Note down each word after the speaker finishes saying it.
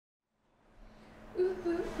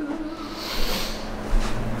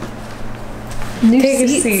Take a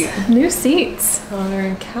seat. New seats. On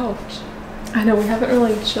our couch. I know, we haven't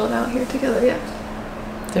really chilled out here together yet.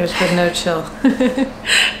 There's been no chill.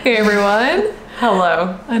 Hey everyone.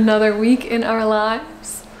 Hello. Another week in our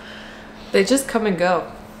lives. They just come and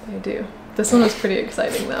go. They do. This one was pretty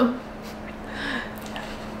exciting though.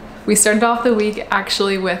 We started off the week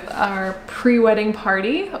actually with our pre-wedding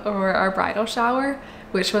party or our bridal shower,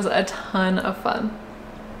 which was a ton of fun.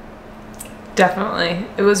 Definitely.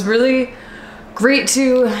 It was really great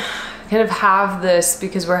to kind of have this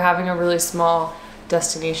because we're having a really small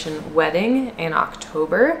destination wedding in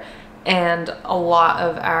October, and a lot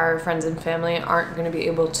of our friends and family aren't going to be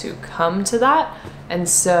able to come to that. And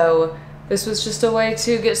so this was just a way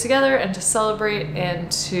to get together and to celebrate and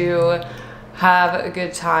to have a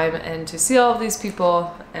good time and to see all of these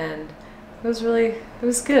people, and it was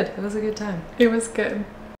good. It was a good time. It was good.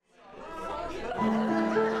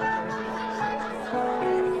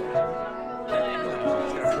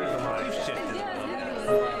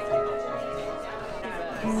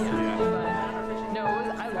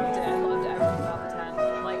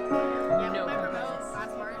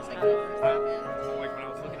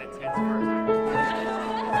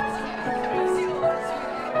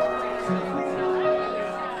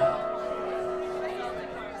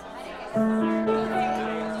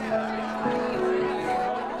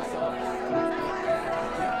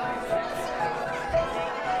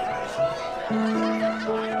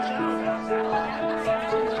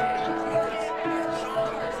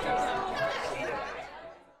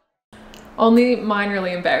 Only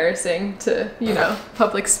minorly embarrassing to, you know,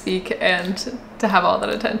 public speak and to have all that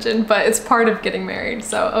attention, but it's part of getting married,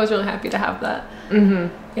 so I was really happy to have that.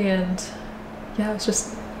 And yeah, I was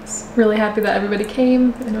just really happy that everybody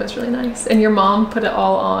came, and it was really nice. And your mom put it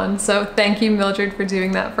all on, so thank you, Mildred, for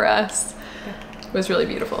doing that for us. It was really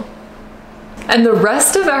beautiful. And the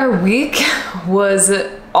rest of our week was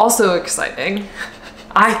also exciting,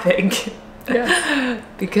 I think. Yeah.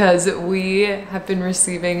 Because we have been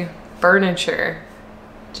receiving furniture,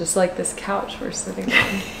 just like this couch we're sitting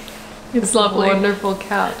on. It's lovely. Wonderful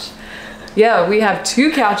couch. Yeah, we have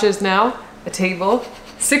 2 couches now, a table,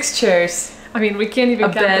 6 chairs. I mean, we can't even a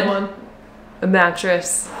count bed, the one. a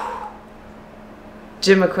mattress,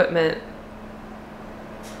 gym equipment,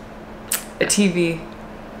 a TV.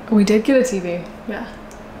 We did get a TV, yeah.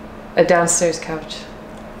 A downstairs couch.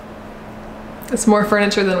 It's more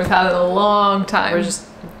furniture than we've had in a long time. We're just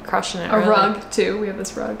crushing it. A rug too. We have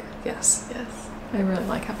this rug. Yes. Yes. I really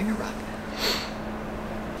like having a rug.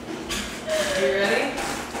 Are you ready?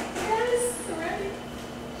 Yes, I'm ready.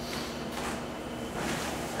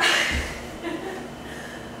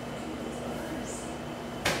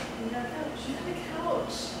 You got a couch. You got a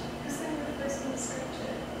couch. Who's going to be the first one to scratch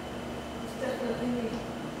it? Definitely me.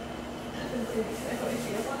 Definitely me. Can I put my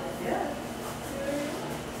feet up on it? Yeah.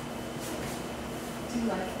 Do you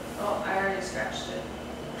like it? Oh, I already scratched it.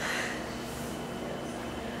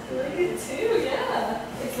 I like it too, yeah.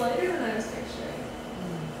 It's lighter than I was picturing.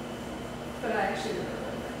 But I actually didn't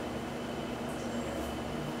remember.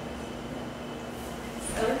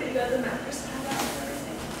 I like that you got the mattress pad out and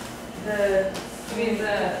everything. You mean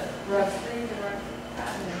the rough thing, the rug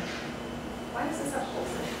pad. Why does this have holes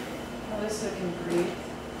in it? Probably so it can breathe.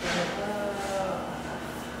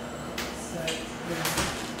 So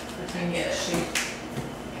it's I get it. shape.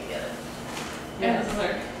 I get it. Yeah, this is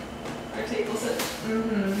our table sit.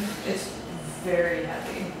 It's very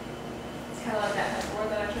heavy. It's kind of like that headboard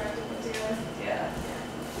that I tried to put together. Yeah.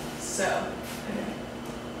 So, okay.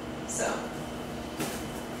 So,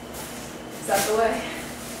 is that the way?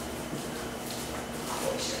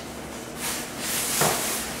 Holy shit.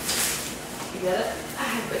 You get it? I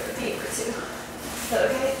have a bit of paper too. Is that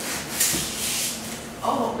okay?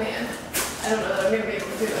 Oh man, I don't know that I'm gonna be able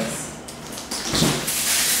to do this.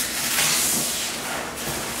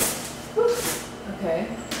 Okay.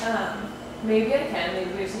 Maybe I can.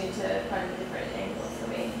 Maybe we just need to find a different angle for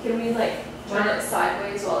me. Can we like turn it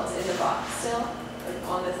sideways while it's in the box still? Like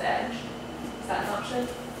on this edge? Is that an option?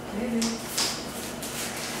 Maybe.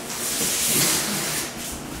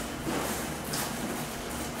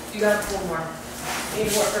 You gotta pull more.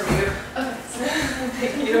 Need more from you. Okay,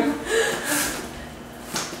 thank you.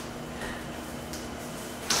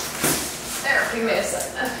 There, give me a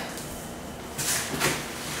second.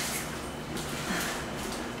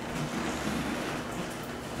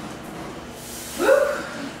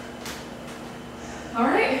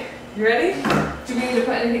 Okay. You ready? Do we need to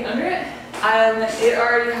put anything under it? It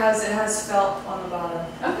already has felt on the bottom.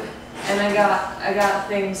 Okay. And I got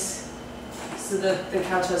things so that the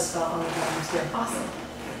couch has felt on the bottom too. Awesome.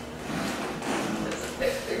 There's a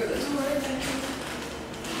bit bigger than mine.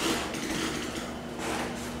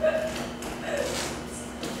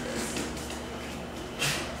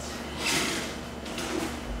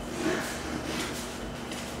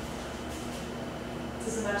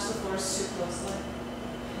 Does it match the floors too closely?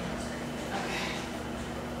 Okay.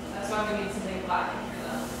 That's why we need something black in here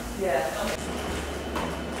though. Yeah.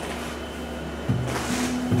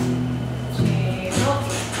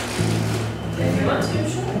 If you want to,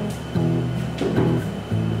 sure.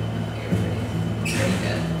 You're pretty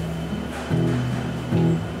good.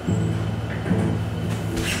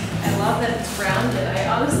 I love that it's rounded. I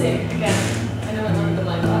honestly, again, I know it would have been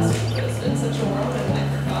like last week, but it's been such a whirlwind and I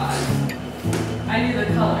forgot. I knew the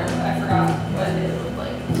color, but I forgot what it looked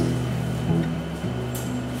like.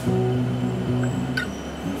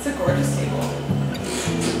 It's a gorgeous table.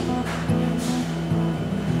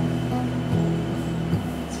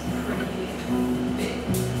 It's pretty big.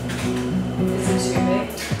 Is it too big?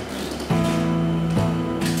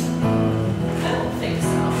 I don't think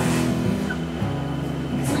so.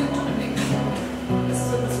 Because we want a big table. This is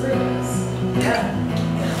what this room is. Yeah.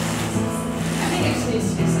 I think it just needs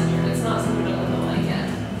to be centered. It's not something we don't look like yet.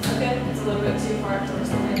 Okay. It's a little bit too far towards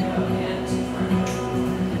the window and too far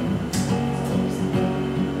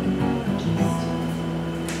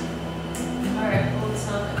Alright, well it's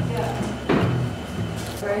not, yeah.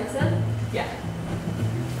 Right then? Yeah.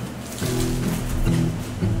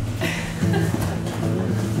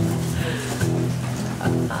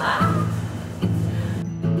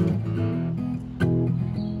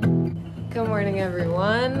 Good morning,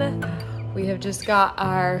 everyone. We have just got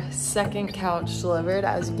our second couch delivered.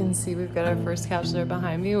 As you can see, we've got our first couch there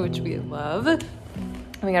behind me, which we love.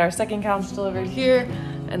 We got our second couch delivered here,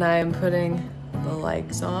 and I am putting the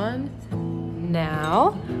legs on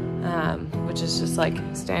now, which is just like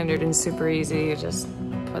standard and super easy. You just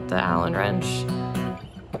put the Allen wrench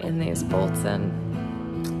in these bolts and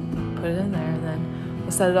put it in there, and then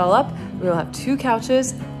we'll set it all up. We'll have 2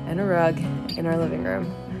 couches and a rug in our living room.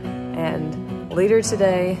 And later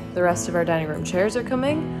today, the rest of our dining room chairs are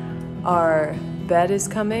coming, our bed is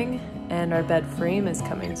coming, and our bed frame is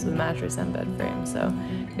coming, so the mattress and bed frame. So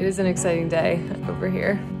it is an exciting day over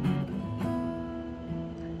here.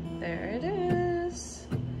 There it is.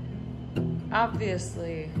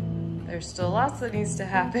 Obviously, there's still lots that needs to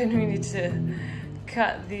happen. We need to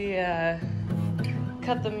cut the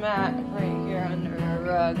mat right here under our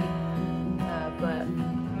rug, but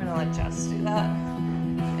I'm gonna let Jess do that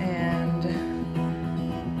and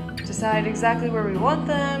decide exactly where we want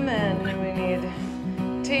them, and we need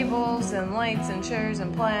tables and lights and chairs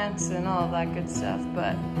and plants and all of that good stuff,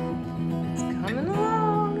 but it's coming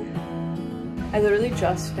along. I literally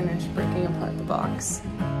just finished breaking apart the box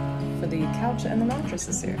for the couch and the mattress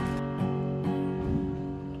this year.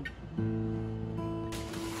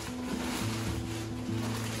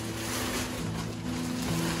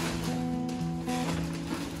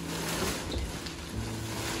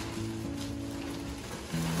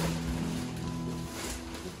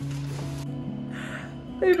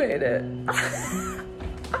 We made it.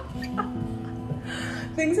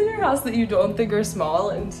 Things in your house that you don't think are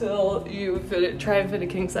small until you try and fit a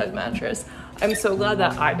king size mattress. I'm so glad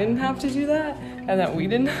that I didn't have to do that and that we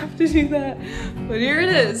didn't have to do that, but here it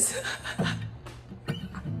is.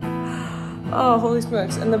 Oh, holy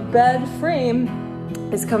smokes. And the bed frame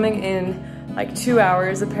is coming in like 2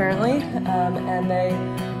 hours apparently, and they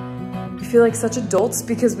feel like such adults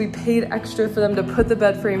because we paid extra for them to put the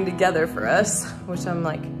bed frame together for us, which I'm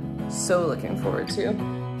like so looking forward to.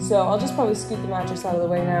 So I'll just probably scoot the mattress out of the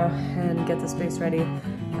way now and get the space ready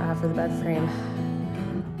for the bed frame.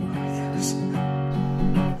 Oh my gosh.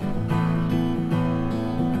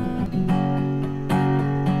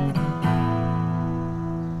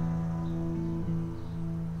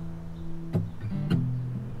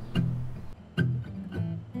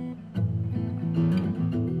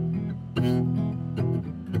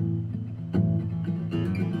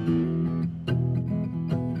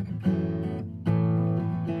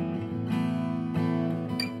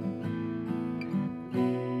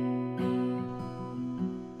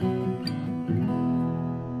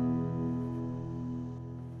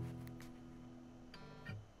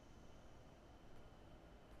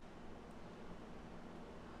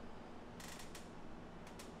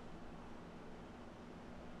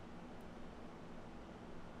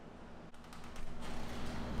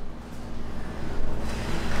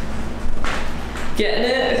 Getting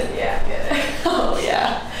it? Yeah, get it. Oh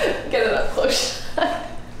yeah. Get it up close.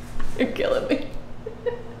 You're killing me.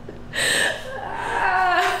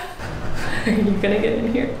 Are you gonna get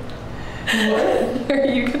in here? What? Are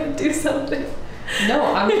you gonna do something?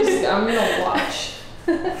 No, I'm gonna watch.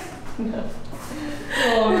 No.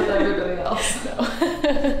 Along with everybody else. No.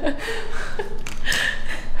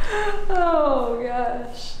 Oh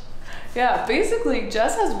gosh. Yeah, basically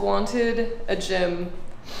Jess has wanted a gym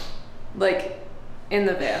like in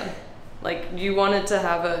the van. Like, you wanted to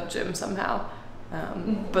have a gym somehow.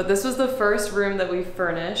 But this was the first room that we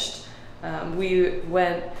furnished. We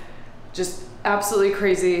went just absolutely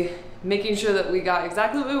crazy, making sure that we got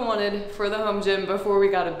exactly what we wanted for the home gym before we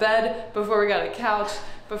got a bed, before we got a couch,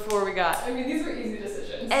 before we got... I mean, these were easy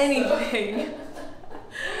decisions. Anything. So.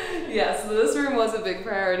 Yeah, so this room was a big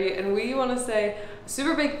priority, and we want to say a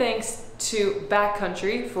super big thanks to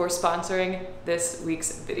Backcountry for sponsoring this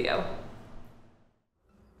week's video.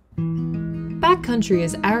 Backcountry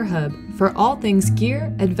is our hub for all things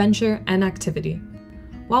gear, adventure, and activity.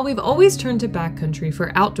 While we've always turned to Backcountry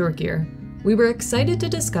for outdoor gear, we were excited to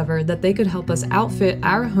discover that they could help us outfit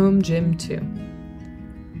our home gym too.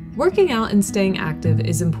 Working out and staying active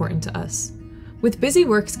is important to us. With busy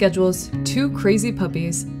work schedules, 2 crazy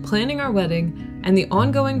puppies, planning our wedding, and the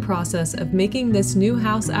ongoing process of making this new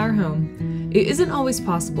house our home, it isn't always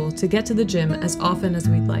possible to get to the gym as often as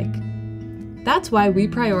we'd like. That's why we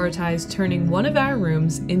prioritized turning one of our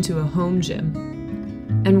rooms into a home gym.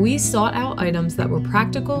 And we sought out items that were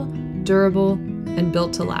practical, durable, and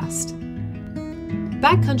built to last.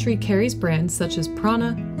 Backcountry carries brands such as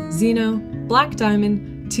Prana, Xeno, Black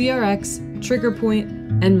Diamond, TRX, Trigger Point,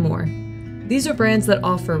 and more. These are brands that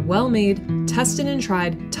offer well-made, tested and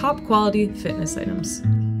tried, top-quality fitness items.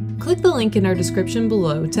 Click the link in our description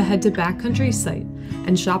below to head to Backcountry's site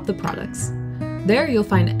and shop the products. There you'll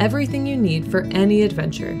find everything you need for any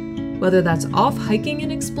adventure, whether that's off hiking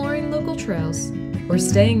and exploring local trails, or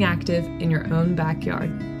staying active in your own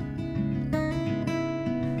backyard.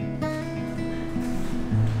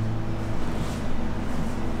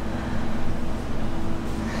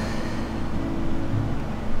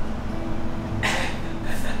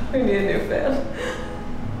 We need a new fan.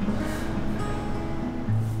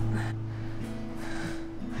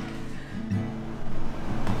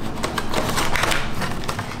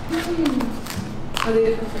 Are they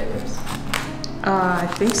different flavors? I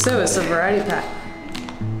think so. It's a variety pack.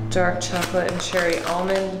 Dark chocolate and cherry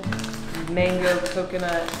almond, mango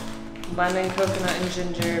coconut, lemon coconut and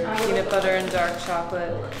ginger, peanut butter and dark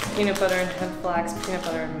chocolate, peanut butter and hemp flax, peanut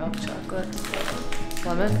butter and milk chocolate.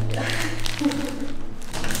 Lemon?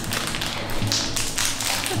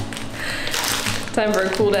 Time for a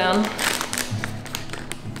cool down.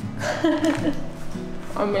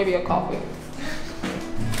 Or maybe a coffee.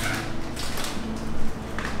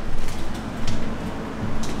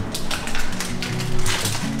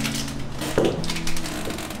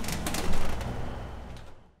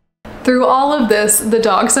 Through all of this, the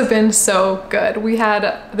dogs have been so good. We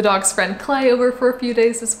had the dog's friend Clay over for a few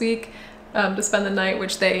days this week to spend the night,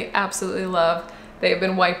 which they absolutely love. They have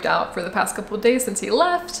been wiped out for the past couple of days since he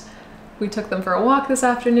left. We took them for a walk this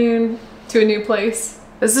afternoon to a new place.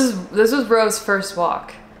 This was Ro's first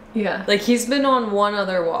walk. Yeah. Like, he's been on one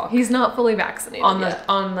other walk. He's not fully vaccinated yet.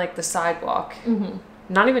 On like the sidewalk. Mm-hmm.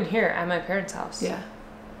 Not even here, at my parents' house. Yeah.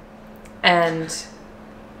 And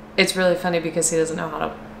it's really funny because he doesn't know how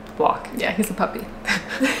to walk. Yeah, he's a puppy.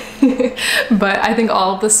 But I think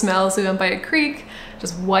all of the smells, we went by a creek,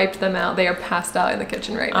 just wiped them out. They are passed out in the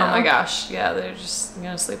kitchen right now. Oh my gosh. Yeah, they're just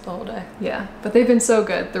gonna sleep the whole day. Yeah, but they've been so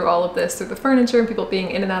good through all of this, through the furniture and people being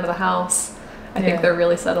in and out of the house. I think they're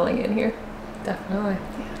really settling in here. Definitely.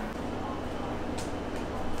 Yeah.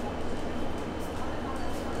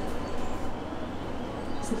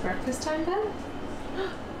 Is it breakfast time, Ben?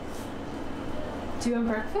 Do you want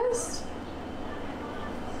breakfast?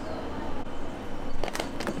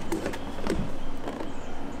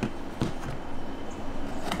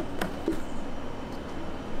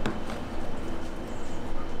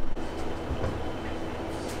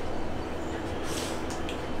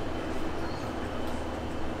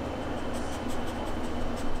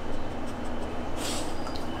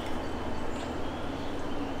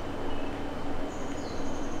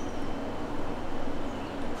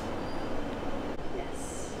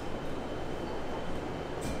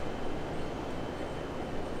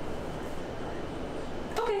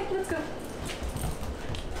 Let's go.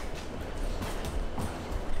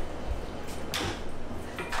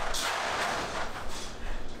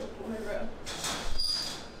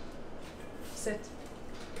 Sit.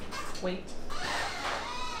 Wait.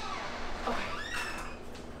 Okay.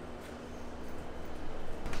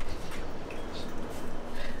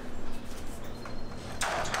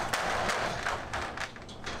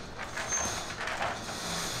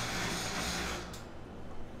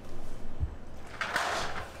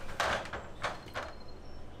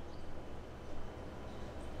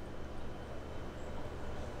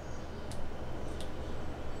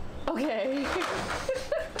 Okay.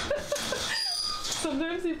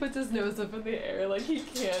 Sometimes he puts his nose up in the air like he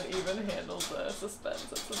can't even handle the suspense.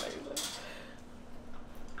 It's amazing.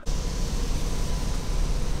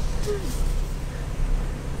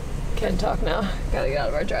 Can't talk now. Gotta get out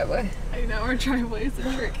of our driveway. I know, our driveway is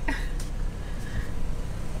a trick.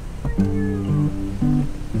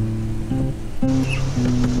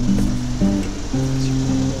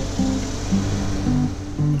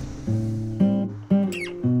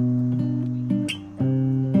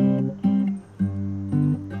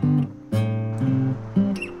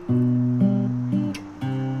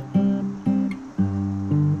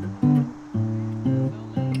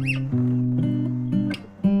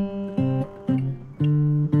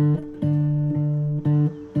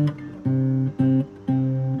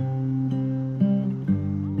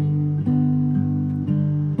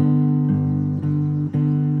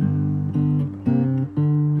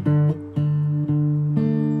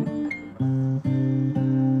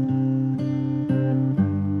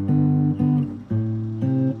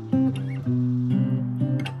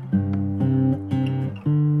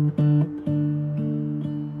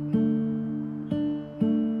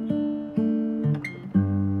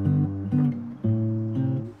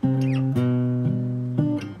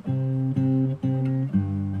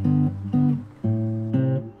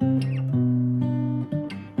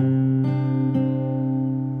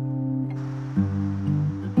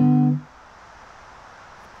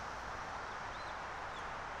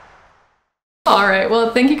 Alright,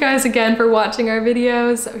 well thank you guys again for watching our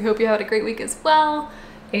videos. We hope you had a great week as well,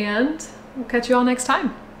 and we'll catch you all next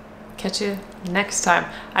time. Catch you next time.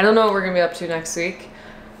 I don't know what we're gonna be up to next week,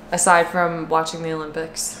 aside from watching the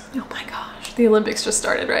Olympics. Oh my gosh, the Olympics just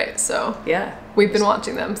started, right? So yeah, we've been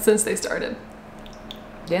watching them since they started.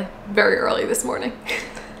 Yeah. Very early this morning.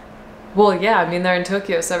 Well, yeah, I mean, they're in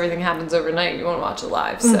Tokyo, so everything happens overnight. You won't watch it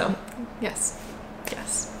live, so. Yes.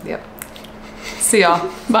 Yes. Yep. See y'all.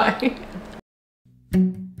 Bye.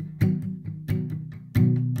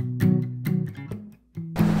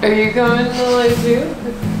 Are you coming to LA too?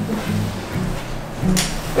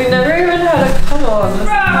 We never even had a cuddle on this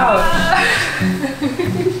couch.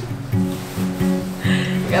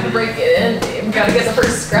 We gotta break it in, babe. We gotta get the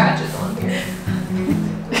first scratches on here.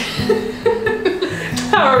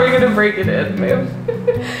 How are we gonna break it in, babe?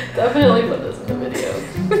 Definitely put this in the video.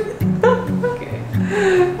 Okay.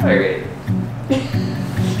 Alright.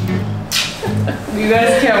 You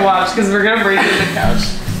guys can't watch because we're gonna break in the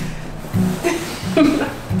couch.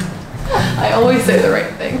 I always say the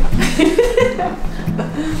right thing.